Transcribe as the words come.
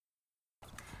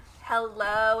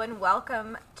Hello and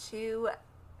welcome to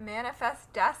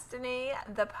Manifest Destiny,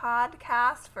 the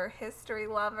podcast for history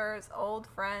lovers, old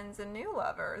friends, and new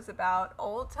lovers about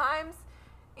old times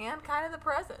and kind of the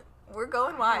present. We're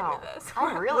going wide with this.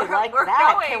 I really like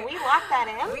that. Can we lock that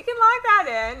in? We can lock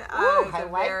that in. Ooh, it's a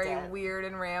very weird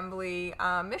and rambly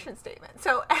mission statement.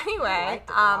 So anyway,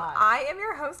 I am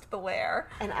your host, Blair.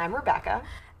 And I'm Rebecca.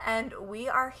 And we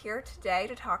are here today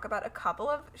to talk about a couple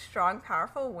of strong,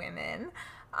 powerful women.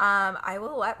 I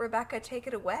will let Rebecca take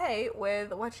it away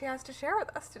with what she has to share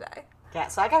with us today. Yeah,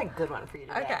 so I got a good one for you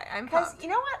today. Okay, I'm pumped. Because you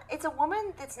know what? It's a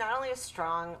woman that's not only a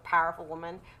strong, powerful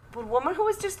woman, but a woman who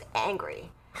is just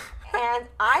angry. And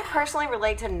I personally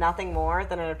relate to nothing more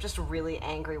than just really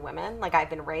angry women. Like, I've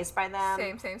been raised by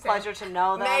them. Same. Pleasure to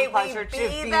know them. May Pleasure we to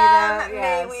be them. them.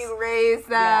 Yes. May we raise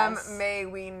them. Yes. May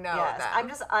we know them. I'm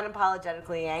just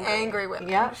unapologetically angry. Angry women.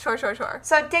 Yeah. Sure.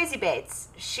 So, Daisy Bates,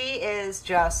 she is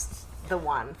just the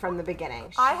one from the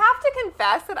beginning. I have to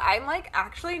confess that I'm,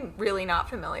 actually really not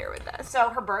familiar with this. So,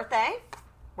 her birthday,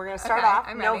 we're going to start Okay, off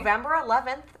I'm ready. November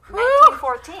 11th,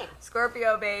 1914.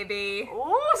 Scorpio, baby.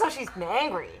 Ooh, so she's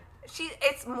angry.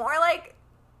 It's more like,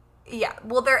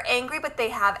 they're angry, but they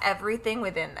have everything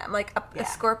within them. A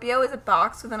Scorpio is a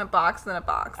box within a box within a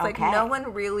box. Okay. No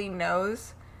one really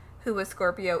knows who a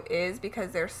Scorpio is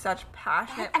because they're such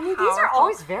passionate, these are powerful,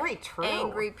 always very true.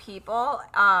 angry people.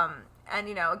 And,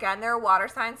 again, they're a water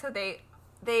sign, so they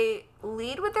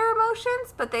lead with their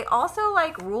emotions, but they also,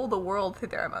 rule the world through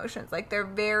their emotions. They're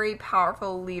very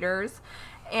powerful leaders.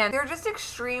 And they're just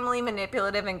extremely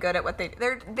manipulative and good at what they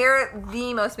do. They're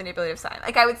the most manipulative sign.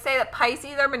 I would say that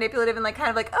Pisces are manipulative and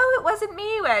oh, it wasn't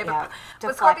me way. But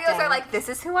Scorpios are this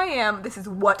is who I am. This is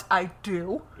what I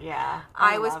do. Yeah.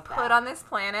 I was put on this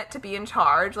planet to be in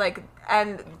charge.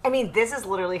 And I mean, this is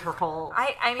literally her whole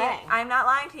thing. I'm not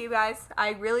lying to you guys.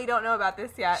 I really don't know about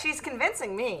this yet. She's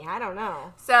convincing me. I don't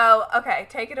know. So, okay,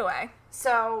 take it away.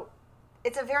 So,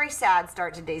 it's a very sad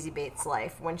start to Daisy Bates'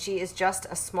 life. When she is just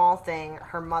a small thing,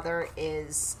 her mother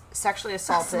is sexually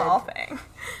assaulted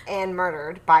and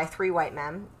murdered by 3 white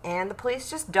men, and the police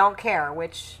just don't care,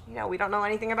 which, we don't know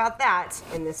anything about that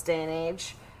in this day and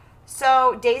age.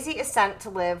 So Daisy is sent to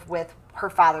live with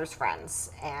her father's friends,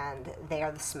 and they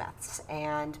are the Smiths.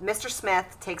 And Mr.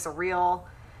 Smith takes a real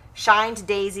shine to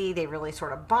Daisy. They really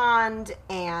sort of bond,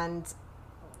 and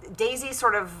Daisy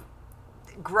sort of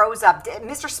grows up.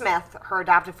 Mr. Smith, her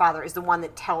adoptive father, is the one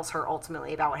that tells her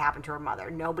ultimately about what happened to her mother.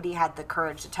 Nobody had the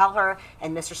courage to tell her,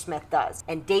 and Mr. Smith does.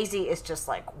 And Daisy is just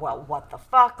well, what the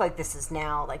fuck? this is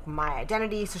now, my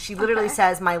identity. So she literally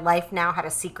says, my life now had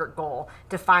a secret goal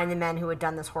to find the men who had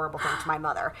done this horrible thing to my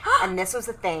mother. And this was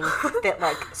the thing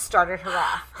that, started her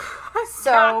off.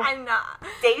 So I'm not.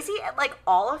 Daisy, at,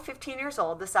 all of 15 years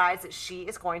old, decides that she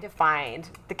is going to find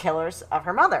the killers of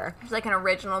her mother. She's an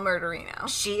original murderino.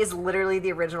 She is literally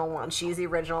the original one. She's the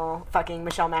original fucking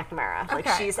Michelle McNamara.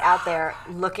 Okay. She's out there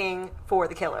looking for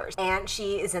the killers. And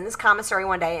she is in this commissary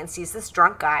one day and sees this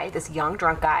young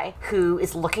drunk guy, who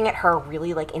is looking at her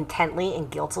really, intently and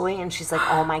guiltily. And she's like,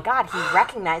 oh my God, he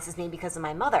recognizes me because of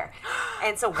my mother.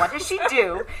 And so what does she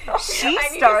do? She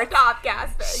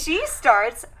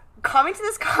starts coming to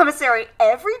this commissary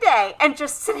every day and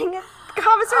just sitting at the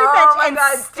commissary bench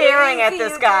and staring at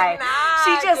this guy.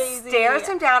 She just stares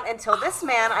him down until this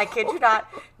man, I kid you not,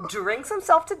 drinks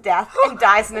himself to death and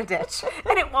dies in a ditch.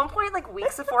 And at one point,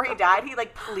 weeks before he died, he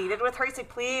pleaded with her. He's like,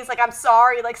 please, I'm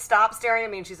sorry, stop staring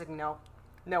at me. And she's like, no,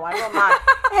 I will not.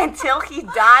 Until he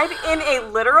died in a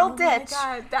literal ditch. Oh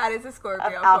my God, that is a Scorpio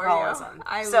of alcoholism.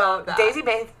 I love that. Daisy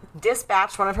Bates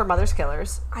dispatched one of her mother's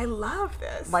killers. I love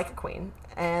this. Like a queen.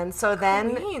 And so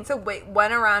then... Queen. So wait,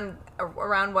 when around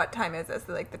what time is this?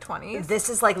 The 20s? This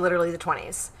is literally the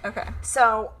 20s. Okay.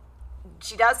 So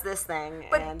she does this thing.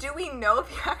 But do we know if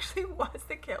he actually was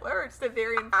the killer, or just a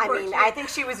very unfortunate... I think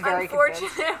she was very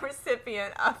unfortunate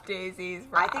recipient of Daisy's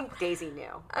wrath? I think Daisy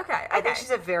knew. Okay. I think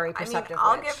she's a very perceptive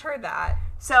I'll witch. give her that.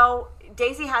 So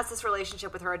Daisy has this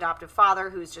relationship with her adoptive father,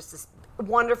 who's just this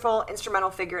wonderful, instrumental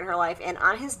figure in her life. And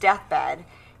on his deathbed,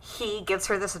 he gives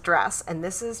her this address. And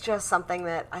this is just something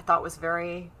that I thought was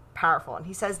very powerful. And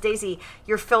he says, Daisy,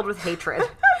 you're filled with hatred.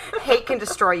 Hate can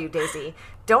destroy you, Daisy.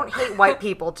 Don't hate white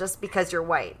people just because you're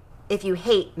white. If you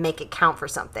hate, make it count for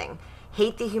something.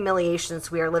 Hate the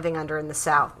humiliations we are living under in the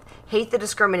South. Hate the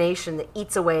discrimination that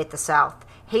eats away at the South.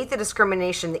 Hate the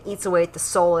discrimination that eats away at the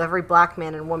soul of every black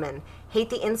man and woman.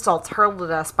 Hate the insults hurled at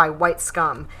us by white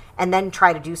scum, and then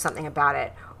try to do something about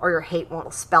it, or your hate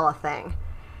won't spell a thing.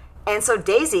 And so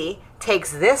Daisy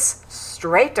takes this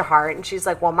straight to heart, and she's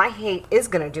like, well, my hate is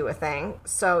going to do a thing.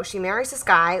 So she marries this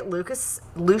guy,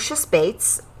 Lucius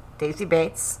Bates, Daisy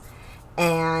Bates,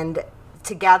 and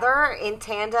together in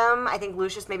tandem. I think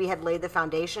Lucius maybe had laid the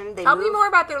foundation. Tell me more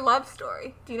about their love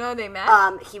story. Do you know how they met?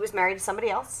 He was married to somebody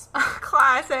else.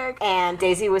 Classic. And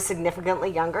Daisy was significantly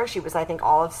younger. She was, I think,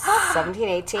 all of 17,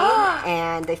 18.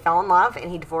 And they fell in love,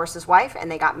 and he divorced his wife,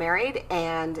 and they got married.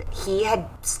 And he had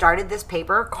started this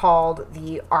paper called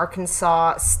the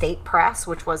Arkansas State Press,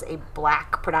 which was a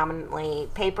black predominantly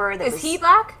paper. Is he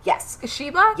black? Yes. Is she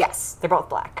black? Yes. They're both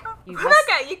black. You could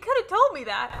have told me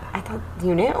that. I thought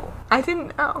you knew. I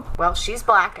didn't know. Well, she's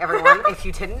black, everyone, if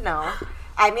you didn't know.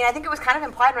 I mean, I think it was kind of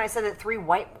implied when I said that 3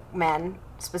 white men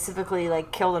specifically,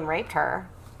 like, killed and raped her.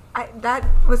 That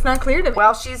was not clear to me.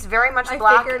 Well, she's very much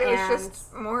black. I figured it was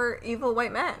just more evil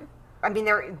white men. I mean,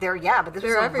 they're yeah, but this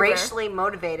was a racially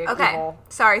motivated evil.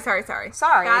 Sorry. Sorry,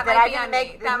 that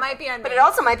might be on me. But it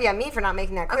also might be on me for not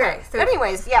making that clear. Okay, so but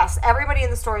anyways, yes, everybody in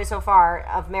the story so far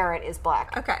of Merritt is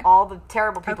black. Okay. All the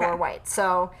terrible people are white.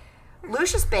 So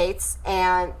Lucius Bates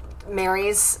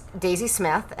marries Daisy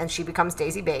Smith, and she becomes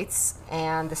Daisy Bates,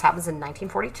 and this happens in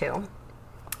 1942.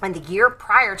 And the year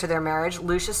prior to their marriage,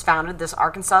 Lucius founded this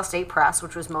Arkansas State Press,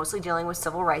 which was mostly dealing with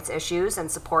civil rights issues and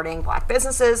supporting black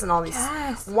businesses and all these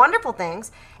wonderful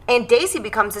things. And Daisy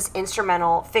becomes this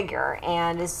instrumental figure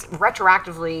and is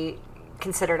retroactively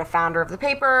considered a founder of the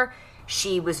paper.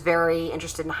 She was very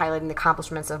interested in highlighting the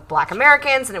accomplishments of black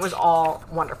Americans, and it was all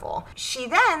wonderful. She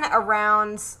then,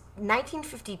 around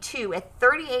 1952, at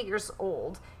 38 years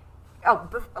old, a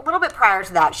little bit prior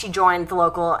to that, she joined the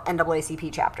local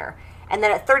NAACP chapter. And then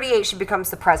at 38, she becomes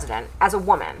the president as a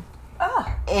woman.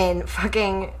 In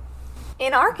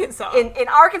Arkansas. In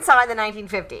Arkansas in the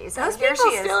 1950s. Those people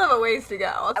still have a ways to go,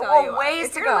 I'll tell you what.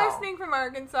 Ways to go. If you're listening from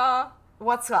Arkansas...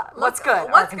 What's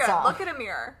good, Arkansas? Look in a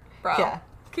mirror, bro. Yeah.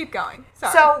 Keep going.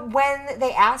 Sorry. So when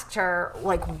they asked her,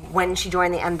 like, when she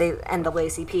joined the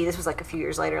NAACP, this was, like, a few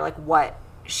years later, like, what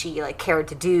she, like, cared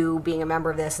to do, being a member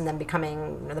of this and then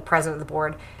becoming the president of the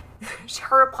board...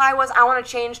 Her reply was, I want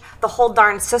to change the whole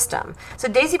darn system. So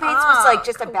Daisy Bates was like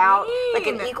just about like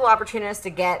an equal opportunist to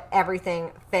get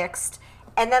everything fixed.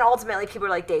 And then ultimately people were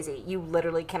like, Daisy, you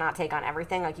literally cannot take on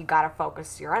everything. Like, you got to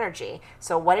focus your energy.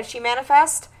 So what did she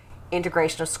manifest?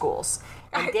 Integration of schools.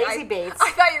 And Daisy Bates...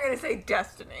 I thought you were going to say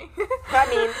destiny. I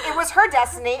mean, it was her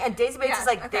destiny, and Daisy Bates is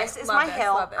like, this is my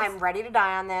hill. I'm ready to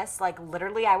die on this. Like,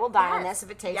 literally, I will die on this if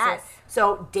it takes it.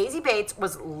 So Daisy Bates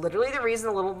was literally the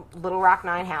reason the Little Rock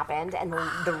Nine happened, and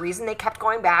the reason they kept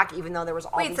going back, even though there was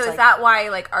all these... Wait, so is that why,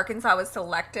 like, Arkansas was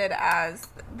selected as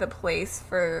the place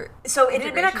for... So it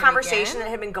had been a conversation that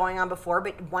had been going on before,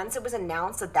 but once it was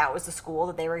announced that that was the school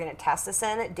that they were going to test this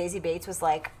in, Daisy Bates was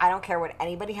like, I don't care what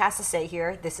anybody has to say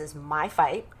here. This is my fight.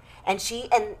 And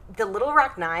the Little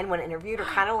Rock Nine, when interviewed, are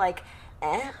kind of like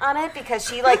on it because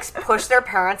she like pushed their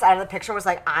parents out of the picture and was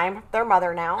like, I'm their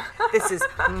mother now. This is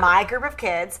my group of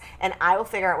kids and I will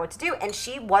figure out what to do. And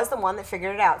she was the one that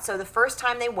figured it out. So the first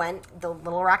time they went, the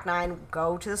Little Rock Nine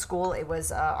go to the school, it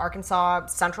was Arkansas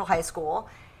Central High School,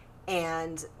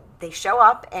 and they show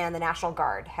up and the National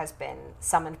Guard has been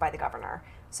summoned by the governor.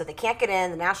 So they can't get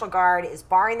in. The National Guard is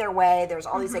barring their way. There's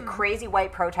all these like crazy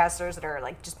white protesters that are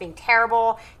like just being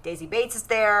terrible. Daisy Bates is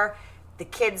there. The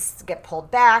kids get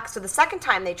pulled back. So the second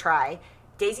time they try,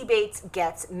 Daisy Bates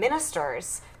gets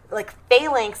ministers, like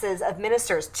phalanxes of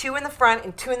ministers, 2 in the front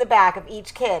and 2 in the back of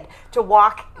each kid to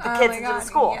walk the kids into the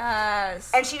school. Yes.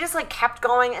 And she just like kept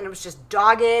going, and it was just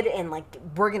dogged and like,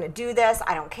 we're going to do this.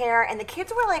 I don't care. And the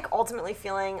kids were like ultimately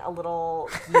feeling a little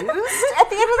used at the end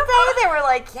of the day. They were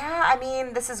like, yeah, I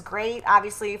mean, this is great,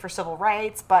 obviously, for civil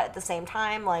rights, but at the same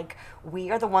time, like,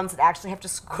 we are the ones that actually have to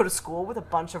go to school with a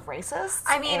bunch of racists.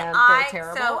 I mean,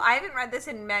 so I haven't read this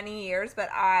in many years, but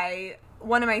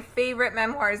one of my favorite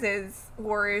memoirs is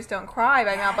Warriors Don't Cry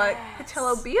by Melba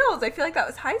Patillo Beals. I feel like that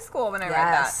was high school when I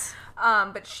read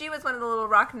that. But she was one of the Little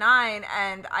Rock Nine,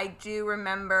 and I do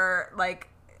remember, like,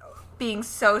 being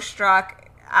so struck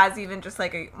as even just,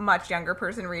 like, a much younger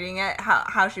person reading it,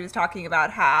 how she was talking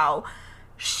about how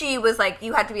she was, like,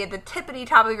 you had to be at the tippity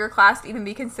top of your class to even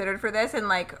be considered for this, and,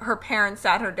 like, her parents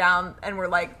sat her down and were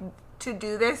like, to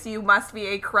do this, you must be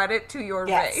a credit to your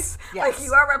race. Yes. Like,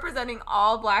 you are representing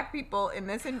all black people in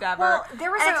this endeavor. Well,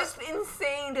 it's just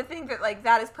insane to think that, like,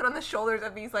 that is put on the shoulders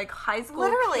of these, like, high school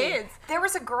kids. There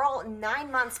was a girl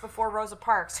 9 months before Rosa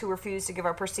Parks who refused to give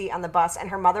up her seat on the bus, and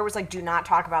her mother was like, do not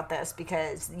talk about this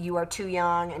because you are too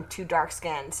young and too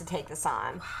dark-skinned to take this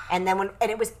on. And then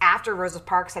it was after Rosa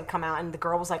Parks had come out, and the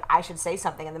girl was like, I should say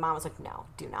something, and the mom was like, no,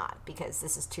 do not, because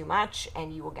this is too much,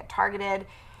 and you will get targeted.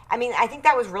 I mean, I think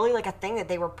that was really, like, a thing that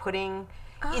they were putting...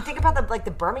 You think about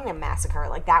the Birmingham massacre.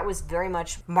 Like, that was very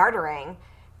much martyring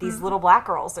these little black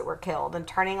girls that were killed and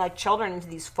turning like children into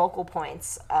these focal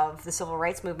points of the civil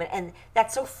rights movement. And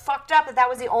that's so fucked up that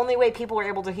was the only way people were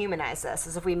able to humanize this,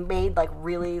 is if we made like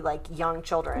really like young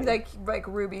children. Like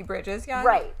Ruby Bridges, yeah.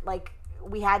 Right. Like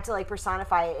we had to like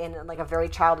personify it in like a very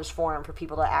childish form for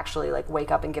people to actually like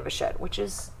wake up and give a shit, which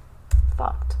is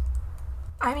fucked.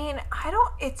 I mean,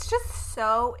 it's just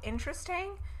so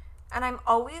interesting. And I'm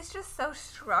always just so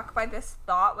struck by this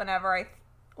thought whenever I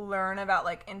learn about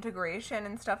like integration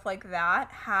and stuff like that,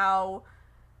 how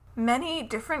many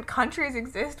different countries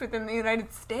exist within the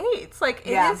United States. Like,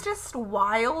 it is just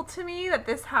wild to me that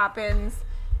this happens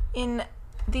in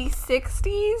the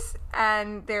 60s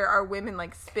and there are women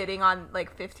like spitting on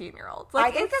like 15-year-olds.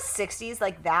 Like, I think the 60s,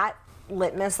 like that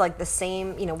litmus, like the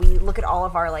same, you know, we look at all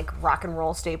of our like rock and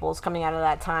roll staples coming out of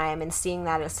that time and seeing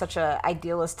that as such a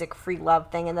idealistic free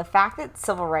love thing, and the fact that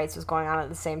civil rights was going on at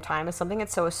the same time is something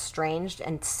that's so estranged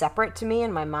and separate to me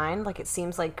in my mind. Like, it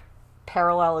seems like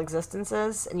parallel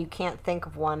existences and you can't think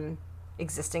of one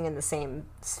existing in the same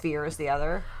sphere as the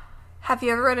other. Have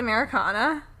you ever read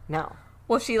Americana? No.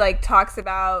 Well, she like talks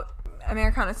about,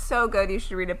 Americana's so good, you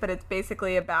should read it, but it's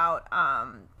basically about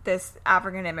this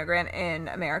African immigrant in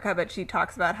America, but she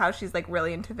talks about how she's like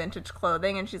really into vintage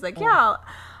clothing, and she's like,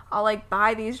 I'll like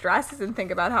buy these dresses and think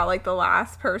about how like the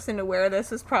last person to wear this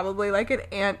was probably like an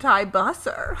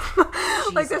anti-busser.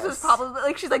 Like, this was probably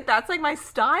like, she's like, that's like my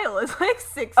style is like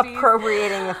 60s.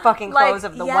 Appropriating the fucking clothes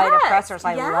of the white oppressors.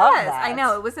 I love that. I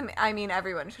know, it was, I mean,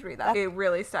 everyone should read that. It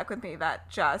really stuck with me that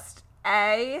just,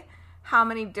 how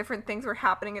many different things were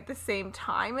happening at the same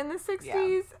time in the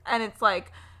 60s. And it's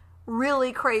like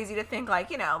really crazy to think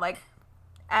like, you know, like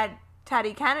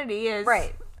Teddy Kennedy is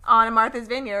on a Martha's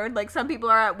Vineyard. Like, some people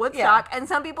are at Woodstock and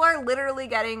some people are literally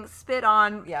getting spit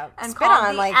on and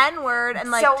called the N-word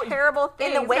and like terrible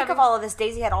things. In the wake of all of this,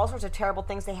 Daisy had all sorts of terrible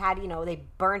things. They had, you know, they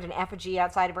burned an effigy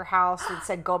outside of her house that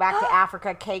said, "Go back to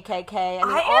Africa, KKK." I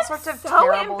mean, all sorts of terrible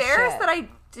shit. I'm so embarrassed that I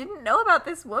didn't know about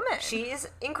this woman. She's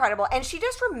incredible, and she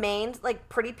just remained like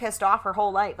pretty pissed off her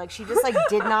whole life. Like, she just like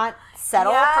did not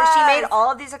settle for. She made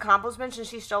all of these accomplishments, and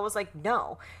she still was like,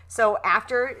 no. So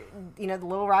after, you know, the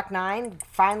Little Rock Nine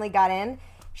finally got in,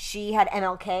 she had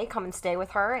MLK come and stay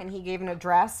with her, and he gave an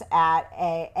address at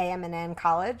AM&N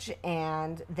College,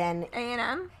 and then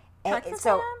A&M.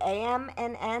 So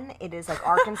AMNN, it is like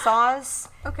Arkansas's.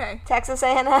 Okay. Texas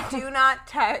A&M. Do not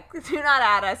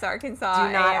add us Arkansas.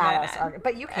 Do not add us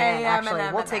but you can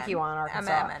actually. We'll take you on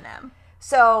Arkansas. M.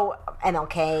 So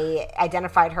MLK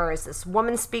identified her as this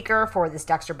woman speaker for this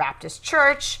Dexter Baptist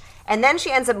Church, and then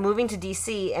she ends up moving to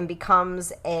DC and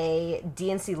becomes a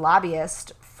DNC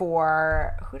lobbyist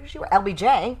for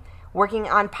LBJ. Working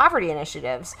on poverty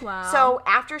initiatives. Wow. So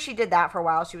after she did that for a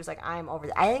while, she was like, I'm over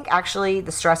that. I think actually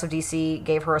the stress of DC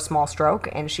gave her a small stroke,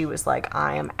 and she was like,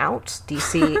 I am out.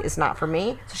 DC is not for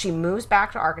me. So she moves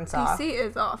back to Arkansas. DC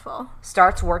is awful.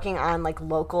 Starts working on like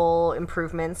local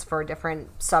improvements for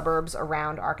different suburbs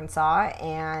around Arkansas,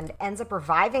 and ends up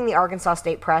reviving the Arkansas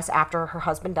State Press after her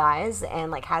husband dies,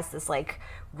 and like has this like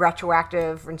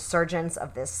retroactive resurgence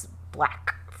of this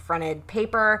black fronted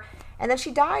paper. And then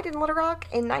she died in Little Rock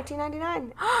in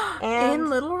 1999. In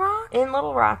Little Rock? In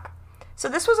Little Rock. So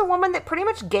this was a woman that pretty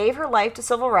much gave her life to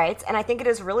civil rights, and I think it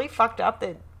is really fucked up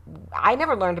that I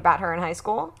never learned about her in high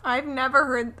school. I've never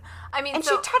heard. I mean, and she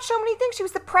touched so many things. She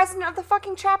was the president of the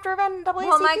fucking chapter of NAACP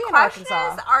well, my in question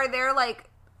Arkansas. is, are there like,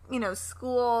 you know,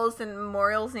 schools and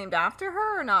memorials named after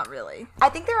her, or not really? I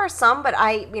think there are some, but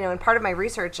in part of my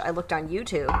research, I looked on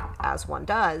YouTube, as one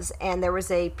does, and there was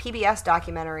a PBS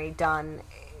documentary done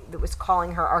that was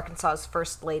calling her Arkansas's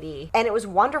First Lady. And it was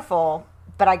wonderful,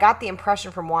 but I got the impression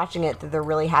from watching it that there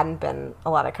really hadn't been a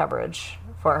lot of coverage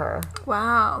for her.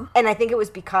 Wow. And I think it was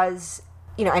because,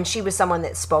 you know, and she was someone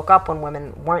that spoke up when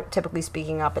women weren't typically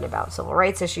speaking up and about civil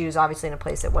rights issues, obviously in a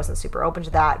place that wasn't super open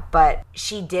to that. But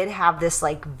she did have this,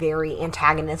 like, very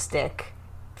antagonistic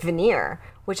veneer,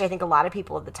 which I think a lot of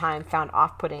people at the time found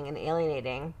off-putting and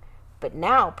alienating. But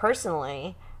now,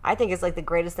 personally, I think it's like the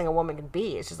greatest thing a woman can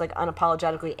be. It's just like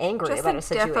unapologetically angry about a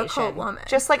situation. Difficult woman.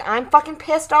 Just like, I'm fucking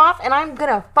pissed off, and I'm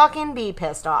gonna fucking be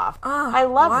pissed off. Oh, I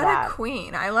love that. What a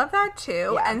queen. I love that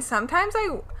too. Yeah. And sometimes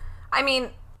I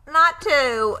mean, not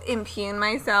to impugn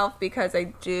myself, because I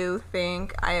do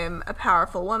think I am a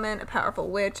powerful woman, a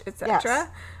powerful witch, etc. Yes.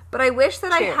 But I wish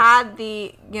that Cheers. I had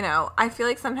the, I feel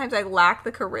like sometimes I lack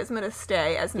the charisma to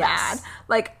stay as mad.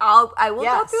 Like, I will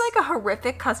go through, like, a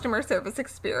horrific customer service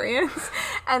experience,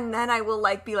 and then I will,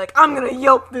 like, be like, I'm gonna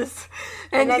yelp this.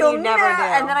 And then you never do.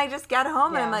 And then I just get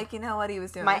home, and I'm like, you know what? He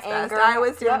was doing his best. I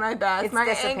was doing my best. My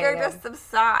anger just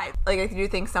subsides. Like, I do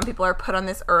think some people are put on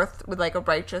this earth with, like, a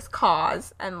righteous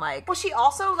cause, and, like... Well, she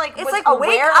also, like, it's was like,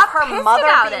 aware of her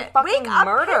mother being fucking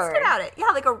murdered. Wake up pissed about it. Yeah,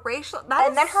 like a racial...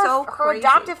 That is so her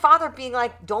adoptive father being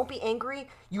like, don't be angry,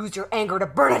 use your anger to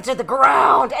burn it to the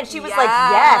ground. And she was like,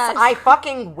 yes, I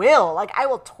fucking will. Like, I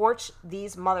will torch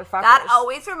these motherfuckers. That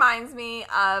always reminds me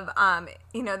of,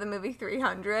 the movie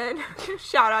 300.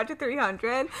 Shout out to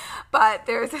 300. But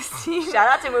there's a scene... Shout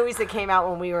out to movies that came out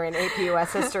when we were in AP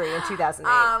US history in 2008.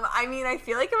 I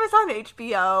feel like it was on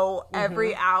HBO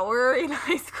every hour in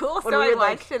high school, so I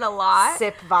watched it a lot.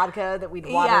 Sip vodka that we'd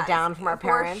water down from our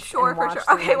parents. For sure.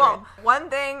 Okay, well, one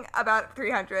thing about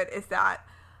 300 is that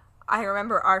I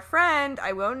remember our friend,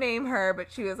 I won't name her,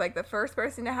 but she was like the first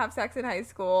person to have sex in high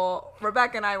school.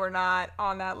 Rebecca and I were not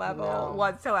on that level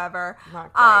whatsoever.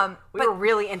 Not quite. We were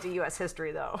really into U.S.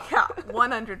 history, though. Yeah,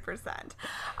 100%.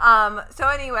 So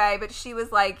anyway, but she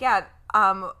was like,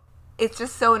 it's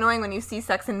just so annoying when you see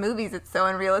sex in movies. It's so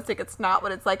unrealistic. It's not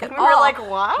what it's like at all. We were like,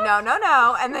 what?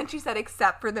 No. And then she said,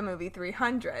 except for the movie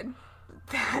 300.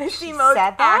 That is the most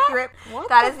accurate.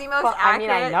 That is the most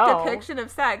accurate depiction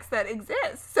of sex that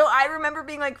exists. So I remember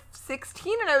being like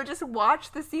 16, and I would just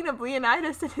watch the scene of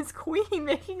Leonidas and his queen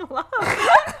making love over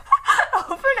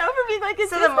and over, being like,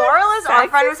 so the moral is our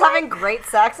friend was having great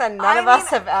sex, and none of us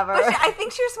have ever. But I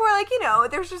think she was more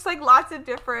like, there's just like lots of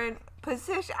different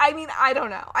position. I mean, I don't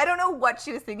know. I don't know what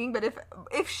she was thinking, but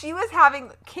if she was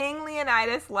having King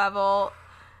Leonidas level,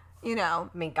 I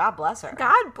mean, God bless her.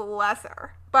 God bless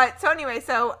her. But so anyway,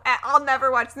 I'll never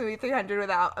watch the movie 300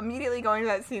 without immediately going to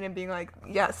that scene and being like,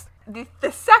 yes.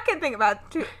 The second thing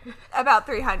about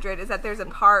 300 is that there's a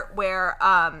part where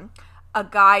a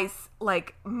guy's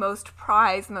like most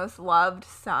prized, most loved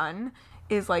son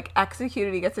is like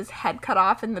executed. He gets his head cut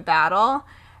off in the battle.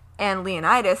 And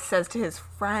Leonidas says to his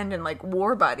friend and, like,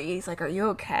 war buddy, he's like, are you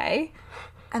okay?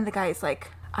 And the guy's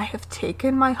like, I have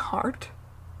taken my heart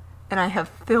and I have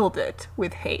filled it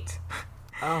with hate.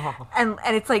 Oh. And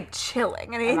it's, like,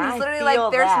 chilling. And he's literally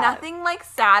like, there's nothing, like,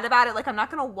 sad about it. Like, I'm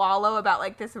not going to wallow about,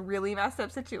 like, this really messed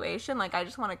up situation. Like, I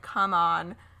just want to come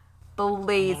on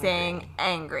blazing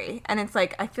angry. And it's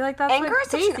like, I feel like that's anger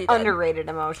is such an underrated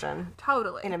emotion.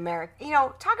 Totally. In America.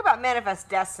 Talk about manifest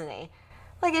destiny.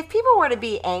 Like, if people were to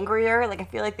be angrier, like, I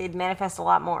feel like they'd manifest a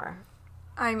lot more.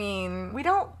 I mean... We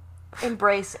don't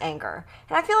embrace anger.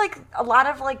 And I feel like a lot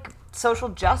of, like, social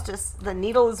justice, the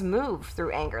needle is moved through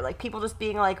anger. Like, people just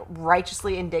being, like,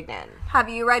 righteously indignant. Have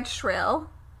you read Shrill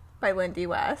by Lindy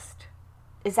West?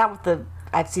 Is that what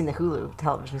I've seen the Hulu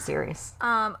television series.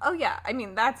 Oh, yeah. I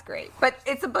mean, that's great. But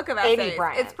it's a book of essays.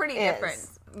 It's pretty different.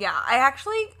 Yeah.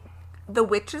 The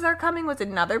Witches Are Coming was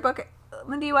another book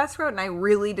Lindy West wrote, and I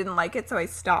really didn't like it, so I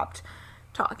stopped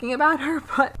talking about her.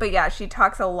 But yeah, she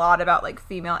talks a lot about, like,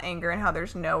 female anger and how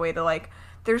there's no way to, like,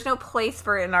 there's no place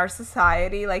for it in our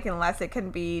society, like, unless it can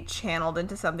be channeled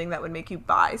into something that would make you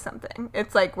buy something.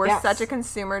 It's like we're such a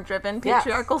consumer-driven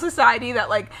patriarchal society that,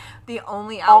 like, the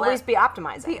only outlet... Always be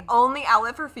optimizing. The only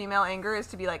outlet for female anger is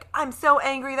to be like, I'm so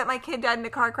angry that my kid died in a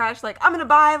car crash, like, I'm gonna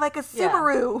buy, like, a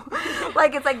Subaru. Yeah.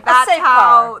 Like, it's like, that's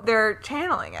how they're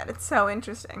channeling it. It's so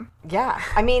interesting. Yeah.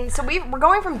 I mean, so we're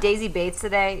going from Daisy Bates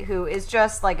today, who is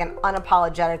just, like, an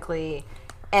unapologetically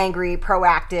angry,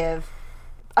 proactive,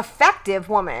 effective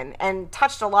woman and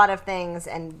touched a lot of things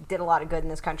and did a lot of good in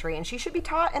this country, and she should be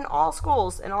taught in all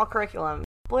schools, in all curriculum.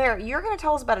 Blair, you're going to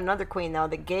tell us about another queen, though,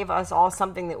 that gave us all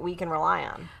something that we can rely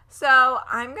on. So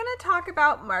I'm going to talk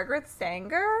about Margaret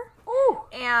Sanger. Ooh.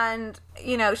 And,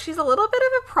 she's a little bit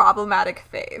of a problematic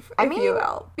fave, if you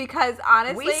will. Because,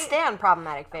 honestly... We stand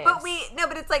problematic faves.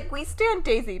 But it's like, we stand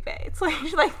Daisy Bates.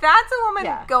 Like that's a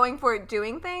woman going for it,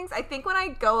 doing things. I think when I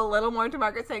go a little more to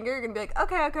Margaret Sanger, you're going to be like,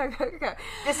 okay.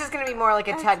 This is going to be more like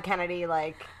a Ted Kennedy,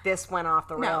 like, this went off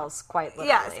the rails, quite literally.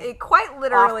 Yes, it quite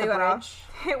literally went off.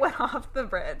 It went off the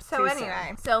bridge. So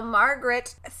anyway,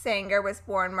 Margaret Sanger was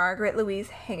born Margaret Louise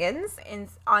Higgins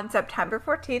on September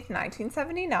 14th,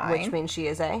 1979. Which means she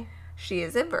is a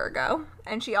Virgo.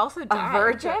 And she also died. A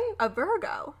virgin? A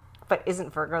Virgo. But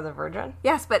isn't Virgo the virgin?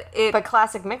 Yes, but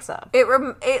classic mix-up.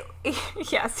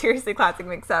 Yeah, seriously, classic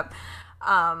mix-up.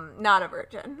 Not a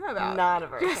virgin. Not a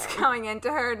virgin. Just going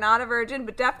into her, not a virgin,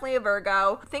 but definitely a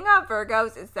Virgo. The thing about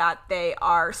Virgos is that they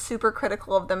are super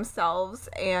critical of themselves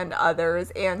and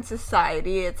others and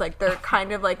society. It's like they're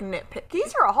kind of like nitpicky.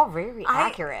 These are all very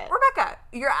accurate. Rebecca,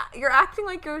 you're acting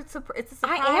like it's a surprise.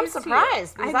 I am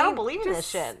surprised because I don't believe in this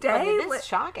shit. But it is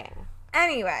shocking.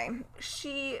 Anyway,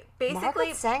 she basically...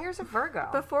 Margaret Sanger's a Virgo.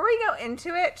 Before we go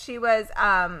into it, she was...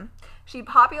 she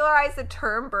popularized the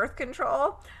term birth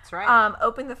control. That's right.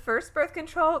 Opened the first birth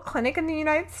control clinic in the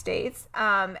United States.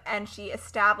 And she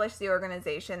established the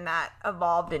organization that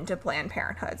evolved into Planned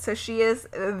Parenthood. So she is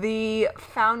the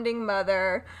founding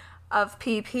mother of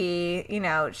PP. You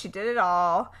know, she did it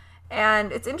all.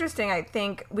 And it's interesting, I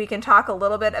think we can talk a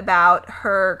little bit about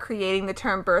her creating the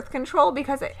term birth control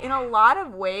because in a lot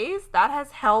of ways that has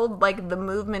held like the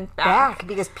movement back.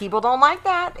 Because people don't like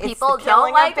that. People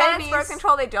don't like that it's birth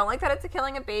control. They don't like that it's a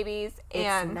killing of babies.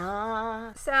 It's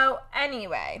not. So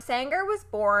anyway, Sanger was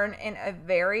born in a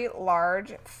very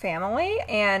large family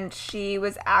and she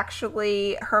was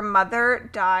actually, her mother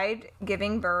died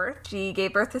giving birth. She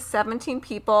gave birth to 17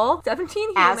 people,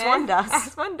 17 humans. As one does.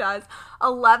 As one does.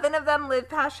 11 of them lived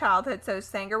past childhood, so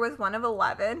Sanger was one of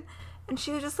 11. And she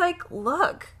was just like,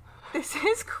 look, this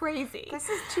is crazy. This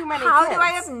is too many How kids. do I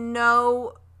have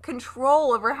no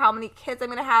control over how many kids I'm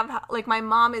going to have? Like, my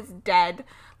mom is dead.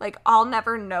 Like, I'll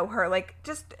never know her. Like,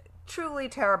 just truly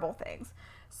terrible things.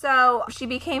 So she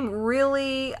became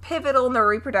really pivotal in the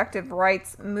reproductive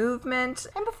rights movement.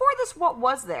 And before this, what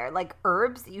was there? Like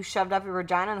herbs that you shoved up your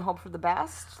vagina and hoped for the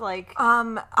best? Like,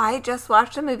 I just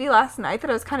watched a movie last night that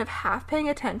I was kind of half paying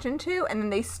attention to, and then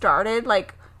they started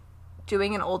like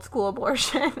doing an old school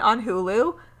abortion on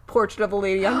Hulu. Portrait of a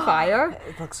Lady on Fire.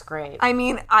 It looks great. I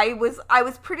mean, I was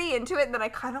pretty into it, and then I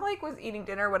kind of like was eating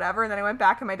dinner or whatever, and then I went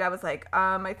back and my dad was like,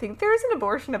 I think there's an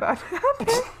abortion about to happen.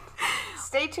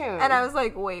 Stay tuned. And I was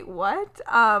like, wait, what?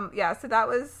 Yeah, so that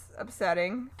was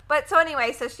upsetting. But so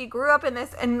anyway, so she grew up in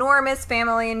this enormous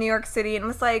family in New York City and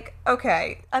was like,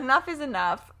 okay, enough is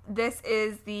enough. This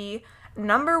is the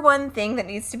number one thing that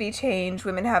needs to be changed.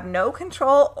 Women have no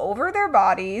control over their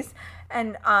bodies.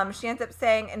 And she ends up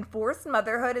saying, enforced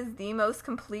motherhood is the most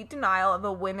complete denial of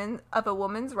a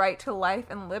woman's right to life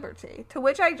and liberty. To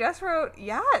which I just wrote,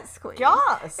 yes, queen.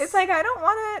 Yes. It's like I don't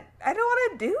want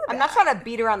to do that. I'm not trying to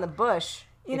beat around the bush.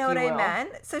 You know what I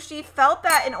meant? So she felt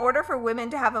that in order for women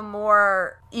to have a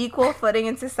more equal footing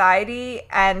in society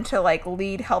and to like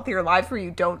lead healthier lives where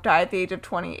you don't die at the age of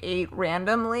 28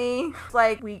 randomly,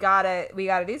 like we gotta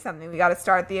do something. We gotta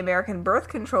start the American Birth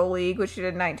Control League, which she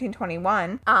did in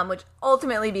 1921, which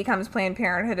ultimately becomes Planned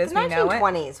Parenthood as we know it.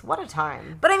 1920s, what a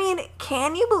time. But I mean,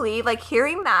 can you believe, like,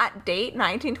 hearing that date,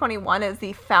 1921, as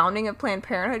the founding of Planned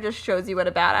Parenthood just shows you what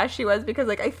a badass she was, because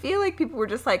like I feel like people were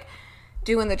just like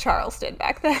doing the Charleston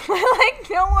back then. Like,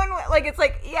 no one, like, it's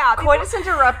like, yeah. Coitus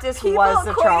interruptus was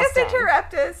the Charleston.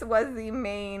 Coitus interruptus was the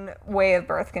main way of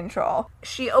birth control.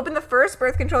 She opened the first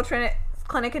birth control clinic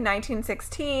in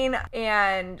 1916,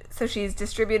 and so she's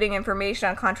distributing information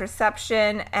on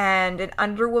contraception, and an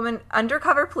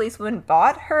undercover policewoman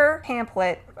bought her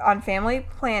pamphlet on family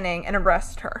planning and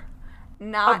arrested her.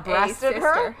 Not Arrested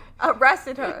her?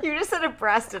 Arrested her. You just said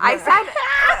arrested her. I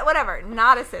said whatever.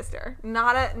 Not a sister.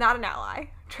 Not an ally.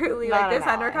 Truly, Not like this an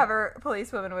ally. undercover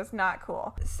policewoman was not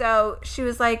cool. So she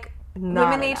was like,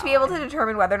 women need to be able to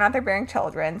determine whether or not they're bearing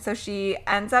children. So she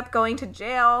ends up going to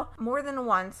jail more than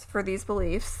once for these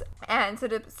beliefs. And so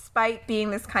despite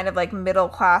being this kind of like middle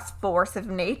class force of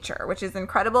nature, which is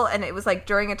incredible, and it was like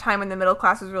during a time when the middle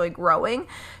class was really growing.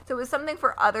 So it was something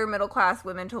for other middle class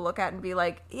women to look at and be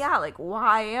like, yeah, like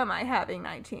why am I having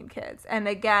 19 kids? And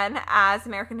again, as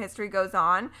American history goes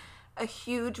on, a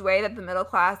huge way that the middle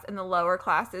class and the lower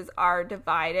classes are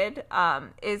divided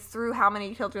is through how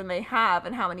many children they have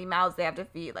and how many mouths they have to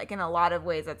feed. Like, in a lot of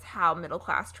ways, that's how middle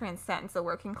class transcends the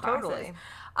working classes. Totally.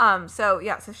 So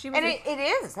she was... And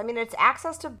it is. I mean, it's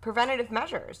access to preventative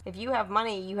measures. If you have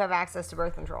money, you have access to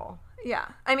birth control. Yeah.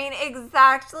 I mean,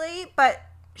 exactly. But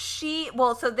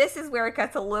so this is where it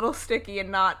gets a little sticky and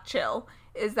not chill,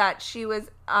 is that she was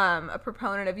a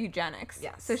proponent of eugenics.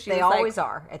 Yes, so they always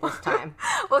are at this time.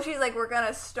 Well, she's like, we're going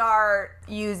to start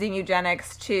using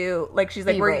eugenics to, like, she's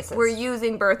like, we're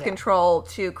using birth control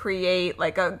to create,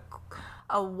 like, a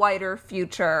whiter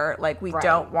future. Like, we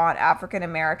don't want African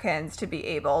Americans to be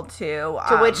able to...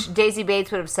 To which Daisy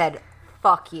Bates would have said,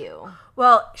 fuck you.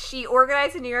 Well, she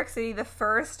organized in New York City the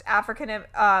first birth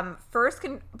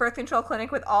control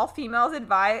clinic with all female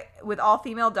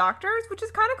doctors, which is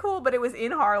kind of cool, but it was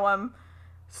in Harlem.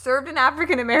 served an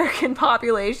African-American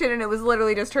population, and it was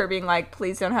literally just her being like,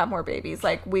 please don't have more babies.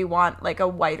 Like, we want, like, a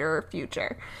whiter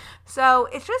future. So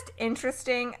it's just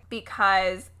interesting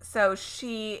because, so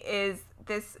she is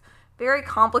this very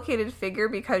complicated figure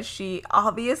because she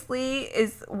obviously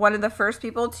is one of the first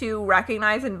people to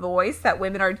recognize and voice that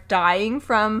women are dying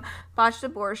from botched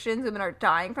abortions, women are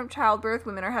dying from childbirth,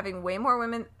 women are having way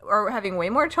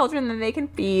more children than they can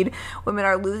feed, women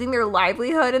are losing their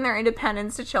livelihood and their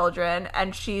independence to children,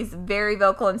 and she's very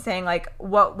vocal in saying, like,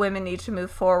 what women need to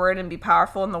move forward and be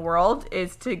powerful in the world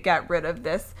is to get rid of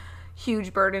this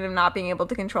huge burden of not being able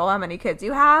to control how many kids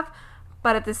you have.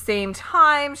 But at the same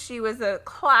time, she was a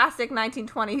classic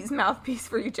 1920s mouthpiece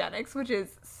for eugenics, which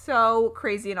is so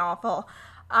crazy and awful.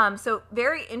 So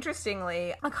very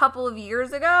interestingly, a couple of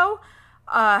years ago,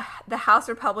 the House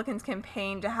Republicans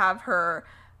campaigned to have her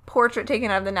portrait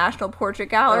taken out of the National Portrait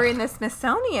Gallery in the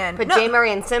Smithsonian. But J.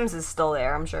 Marion Sims is still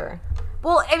there, I'm sure.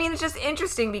 Well, I mean, it's just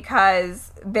interesting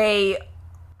because they,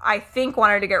 I think,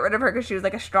 wanted to get rid of her because she was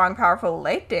like a strong, powerful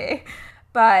lady.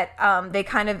 But they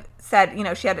kind of said, you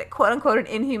know, she had, quote unquote, an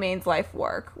inhumane's life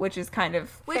work, which is kind of,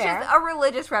 which is a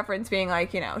religious reference being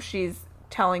like, you know, she's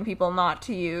telling people not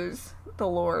to use the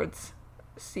Lord's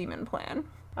semen plan.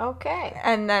 Okay.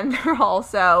 And then they're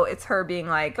also, it's her being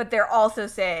like, but they're also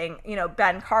saying, you know,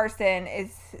 Ben Carson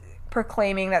is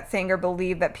proclaiming that Sanger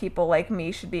believed that people like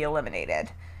me should be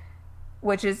eliminated.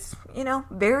 Which is, you know,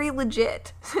 very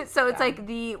legit. So it's like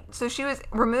so she was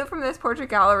removed from this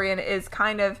portrait gallery and is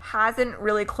kind of, hasn't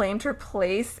really claimed her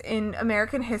place in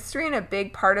American history. And a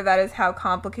big part of that is how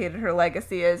complicated her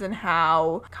legacy is and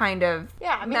how kind of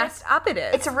messed up it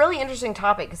is. It's a really interesting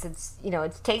topic because it's, you know,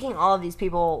 it's taking all of these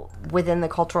people within the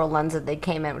cultural lens that they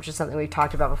came in, which is something we've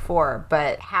talked about before.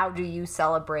 But how do you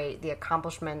celebrate the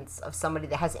accomplishments of somebody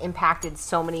that has impacted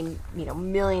so many, you know,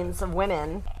 millions of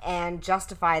women and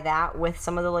justify that with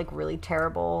some of the like really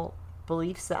terrible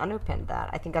beliefs that underpinned that?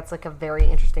 I think that's like a very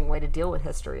interesting way to deal with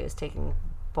history, is taking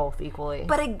both equally.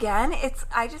 But again,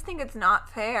 I just think it's not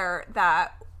fair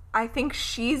that I think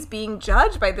she's being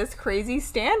judged by this crazy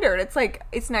standard. It's like,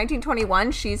 it's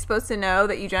 1921. She's supposed to know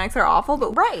that eugenics are awful,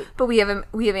 but But we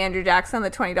have Andrew Jackson on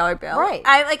the $20 bill. Right.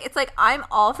 It's like I'm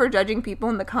all for judging people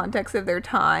in the context of their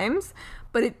times.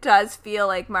 But it does feel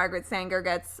like Margaret Sanger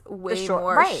gets way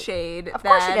more shade. Of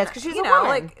course she does, because she's a woman.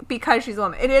 Like, because she's a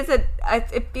woman.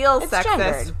 It feels sexist.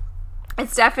 Gendered.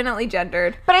 It's definitely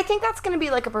gendered. But I think that's going to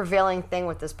be like a prevailing thing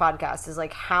with this podcast, is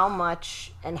like how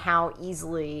much and how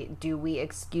easily do we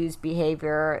excuse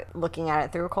behavior looking at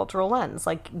it through a cultural lens?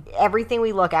 Like, everything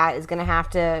we look at is going to have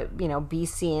to, you know, be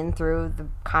seen through the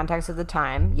context of the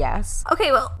time. Yes.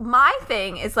 Okay, well, my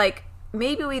thing is like,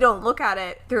 maybe we don't look at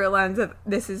it through a lens of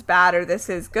this is bad or this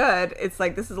is good. It's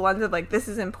like, this is a lens of like, this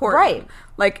is important. Right.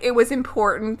 Like, it was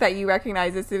important that you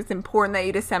recognize this. It was important that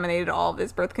you disseminated all of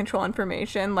this birth control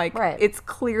information. Like, it's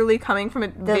clearly coming from a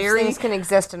very things can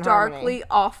exist in darkly harmony.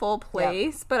 Awful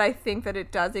place. Yep. But I think that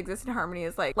it does exist in harmony.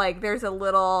 Is like there's a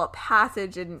little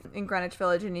passage in Greenwich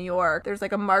Village in New York. There's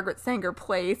like a Margaret Sanger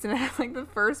place, and it has like the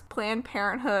first Planned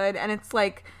Parenthood, and it's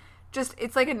like, just,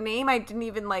 it's like a name I didn't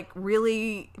even like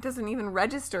really, it doesn't even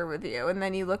register with you. And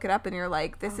then you look it up and you're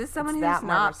like, this is someone who's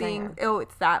not being,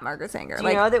 it's that Margaret Sanger. Do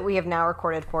you know that we have now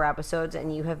recorded 4 episodes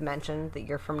and you have mentioned that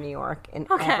you're from New York in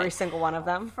every single one of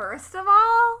them? First of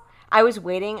all, I was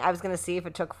waiting. I was going to see if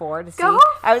it took 4 to see.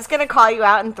 I was going to call you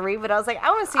out in 3, but I was like, I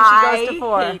want to see if she goes to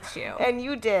 4. I hate you. And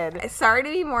you did. Sorry to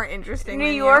be more interesting New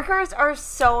than Yorkers are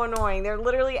so annoying. They're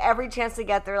literally, every chance they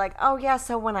get, they're like, oh yeah,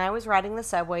 so when I was riding the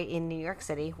subway in New York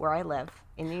City, where I live,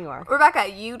 in New York.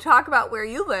 Rebecca, you talk about where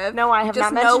you live. No, I have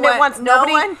not mentioned it once. No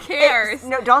one cares.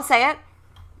 No, don't say it.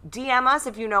 DM us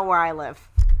if you know where I live.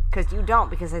 Because you don't,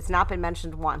 because it's not been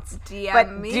mentioned once.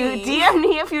 DM me. DM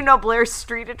me if you know Blair's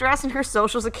street address and her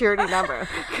social security number.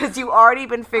 Because you already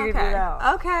been figured it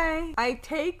out. Okay. I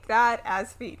take that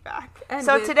as feedback. And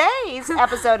so today's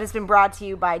episode has been brought to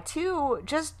you by 2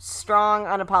 just strong,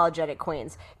 unapologetic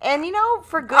queens. And, you know,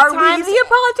 for good times... Are we the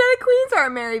apologetic queens or are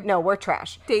Mary... No, we're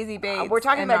trash. Daisy Bates We're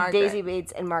talking about Margaret. Daisy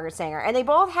Bates and Margaret Sanger. And they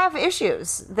both have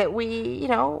issues that we, you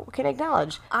know, can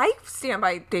acknowledge. I stand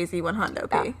by Daisy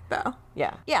 100p, though.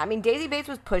 Yeah. Yeah, I mean, Daisy Bates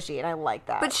was pushy, and I like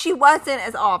that. But she wasn't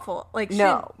as awful. Like,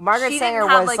 Margaret Sanger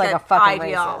was like a fucking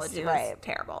ideology. Racist. Right. Was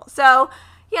terrible. So,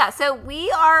 yeah, so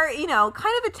we are, you know,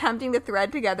 kind of attempting to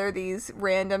thread together these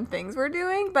random things we're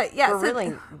doing. But, yeah,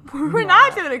 we're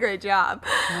not doing a great job.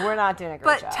 We're not doing a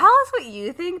great job. But tell us what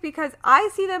you think, because I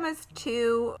see them as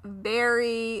 2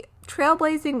 very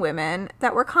trailblazing women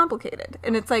that were complicated.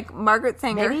 And it's like Margaret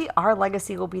Sanger. Maybe our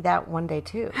legacy will be that one day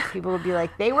too. People will be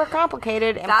like, they were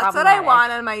complicated and That's what I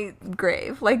want on my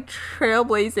grave. Like,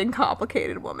 trailblazing,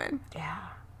 complicated woman. Yeah.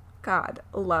 God,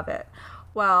 love it.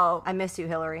 Well, I miss you,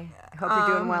 Hillary. I hope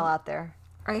you're doing well out there.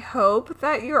 I hope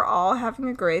that you're all having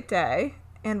a great day,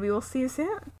 and we will see you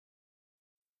soon.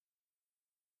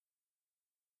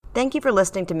 Thank you for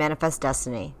listening to Manifest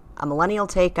Destiny, a millennial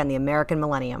take on the American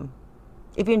millennium.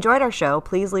 If you enjoyed our show,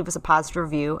 please leave us a positive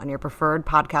review on your preferred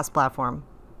podcast platform,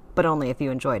 but only if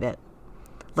you enjoyed it.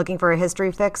 Looking for a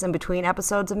history fix in between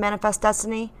episodes of Manifest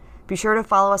Destiny? Be sure to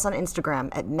follow us on Instagram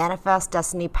at Manifest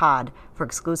Destiny Pod for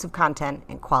exclusive content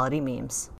and quality memes.